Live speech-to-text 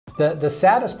The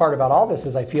saddest part about all this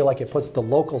is I feel like it puts the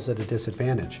locals at a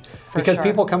disadvantage. Because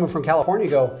people coming from California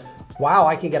go, wow,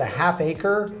 I can get a half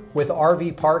acre with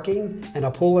RV parking and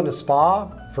a pool and a spa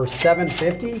for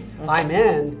 $750. I'm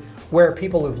in. Where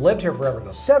people who've lived here forever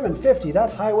go, $750,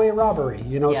 that's highway robbery.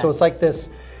 You know, so it's like this,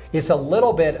 it's a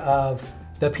little bit of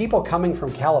the people coming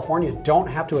from California don't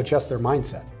have to adjust their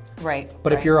mindset. Right.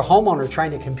 But if you're a homeowner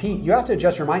trying to compete, you have to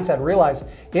adjust your mindset and realize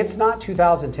it's not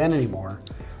 2010 anymore.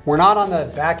 We're not on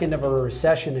the back end of a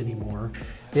recession anymore.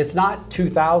 It's not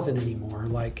 2000 anymore.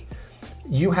 Like,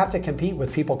 you have to compete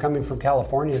with people coming from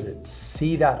California that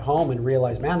see that home and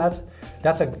realize, man,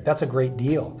 that's a great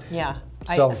deal. Yeah.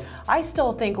 So I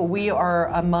still think we are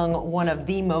among one of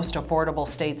the most affordable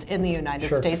states in the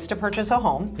United States to purchase a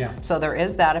home. Yeah. So there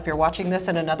is that. If you're watching this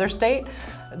in another state,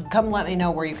 come let me know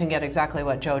where you can get exactly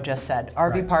what Joe just said.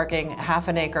 RV parking, half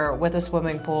an acre with a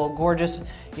swimming pool, gorgeous,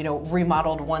 you know,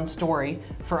 remodeled 1-story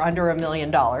for under $1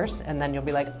 million. And then you'll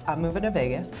be like, I'm moving to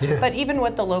Vegas. Yeah. But even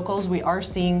with the locals, we are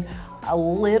seeing a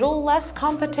little less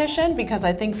competition because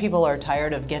I think people are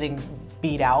tired of getting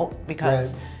beat out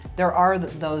because there are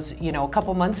those, you know, a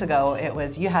couple months ago, it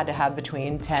was you had to have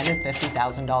between $10,000 and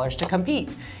 $50,000 to compete.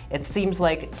 It seems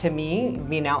like, to me,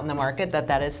 being out in the market,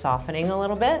 that is softening a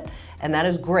little bit, and that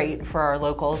is great for our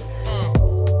locals.